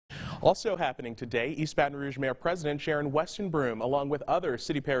Also happening today, East Baton Rouge Mayor President Sharon Weston Broome, along with other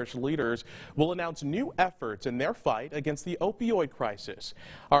city parish leaders, will announce new efforts in their fight against the opioid crisis.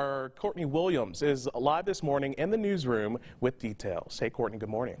 Our Courtney Williams is live this morning in the newsroom with details. Hey, Courtney, good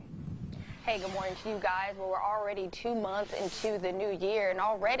morning. Hey, good morning to you guys. Well, we're already 2 months into the new year, and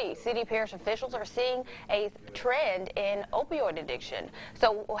already city parish officials are seeing a trend in opioid addiction.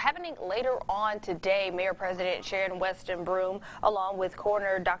 So happening later on today, Mayor President Sharon Weston Broome, along with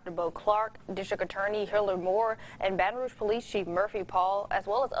Coroner Dr. Bo Clark, District Attorney Hillary Moore, and Baton Rouge Police Chief Murphy Paul, as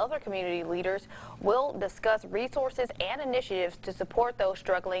well as other community leaders, will discuss resources and initiatives to support those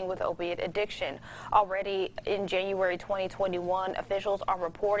struggling with opiate addiction. Already in January 2021, officials are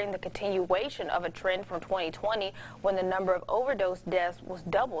reporting the continuation of a trend from 2020 when the number of overdose deaths was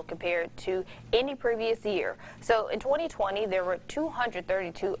doubled compared to any previous year. So in 2020, there were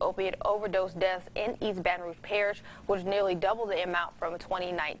 232 opiate overdose deaths in East Baton Rouge Parish, which nearly doubled the amount from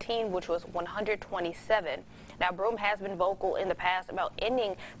 2019, which was 127. Now, Broome has been vocal in the past about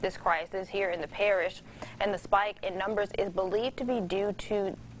ending this crisis here in the parish, and the spike in numbers is believed to be due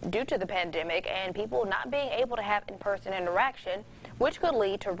to the pandemic and people not being able to have in-person interaction, which could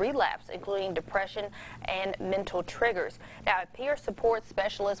lead to relapse, including depression and mental triggers. Now, a peer support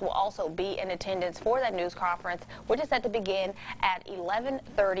specialist will also be in attendance for that news conference, which is set to begin at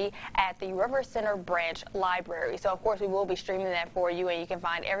 11:30 at the River Center Branch Library. So, of course, we will be streaming that for you, and you can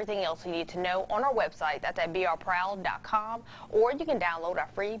find everything else you need to know on our website. That's at brproud.com, or you can download our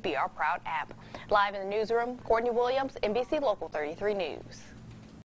free BR Proud app. Live in the newsroom, Courtney Williams, NBC Local 33 News.